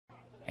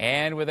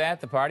And with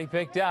that, the party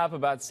picked up.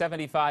 About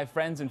 75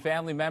 friends and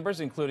family members,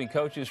 including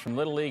coaches from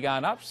Little League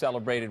on up,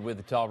 celebrated with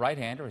the tall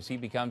right-hander as he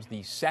becomes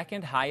the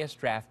second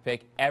highest draft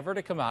pick ever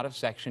to come out of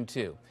Section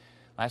 2.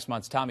 Last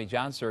month's Tommy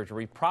John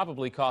surgery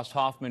probably cost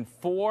Hoffman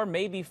 4,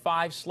 maybe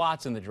 5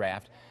 slots in the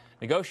draft.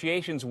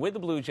 Negotiations with the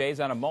Blue Jays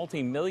on a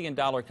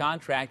multi-million-dollar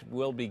contract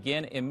will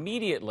begin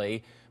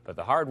immediately, but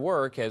the hard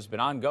work has been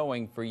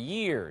ongoing for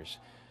years.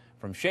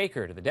 From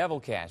Shaker to the Devil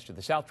Cats to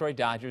the South Troy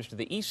Dodgers to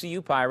the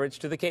ECU Pirates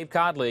to the Cape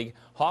Cod League,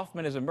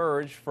 Hoffman has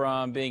emerged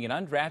from being an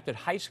undrafted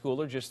high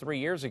schooler just 3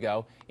 years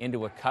ago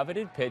into a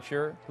coveted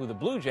pitcher who the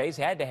Blue Jays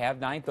had to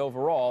have 9th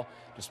overall,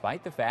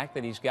 despite the fact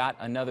that he's got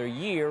another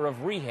year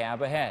of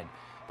rehab ahead.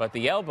 But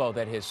the elbow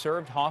that has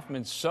served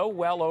Hoffman so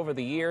well over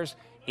the years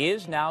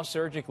is now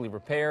surgically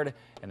repaired,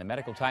 and the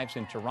medical types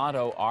in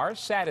Toronto are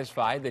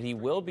satisfied that he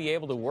will be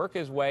able to work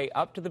his way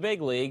up to the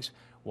big leagues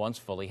once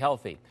fully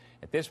healthy.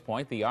 At this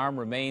point, the arm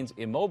remains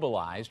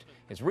immobilized.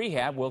 His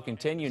rehab will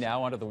continue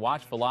now under the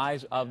watchful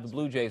eyes of the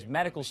Blue Jays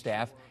medical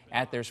staff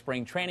at their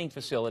spring training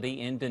facility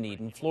in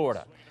Dunedin,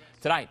 Florida.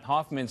 Tonight,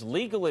 Hoffman's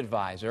legal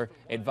advisor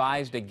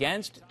advised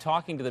against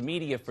talking to the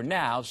media for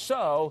now,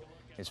 so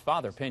his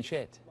father pinch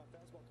hit.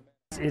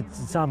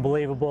 It's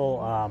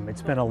unbelievable.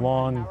 It's been a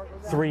long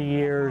 3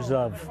 years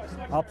of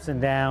ups and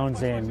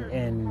downs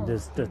and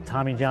the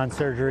Tommy John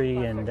surgery,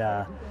 and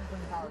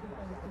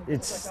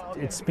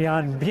it's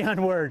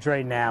beyond words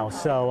right now.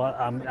 So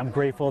I'm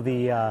grateful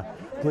the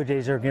Blue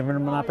Jays are giving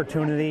him an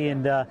opportunity,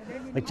 and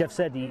like Jeff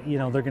said,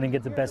 they're going to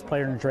get the best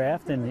player in the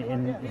draft,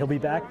 and he'll be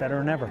back better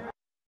than ever.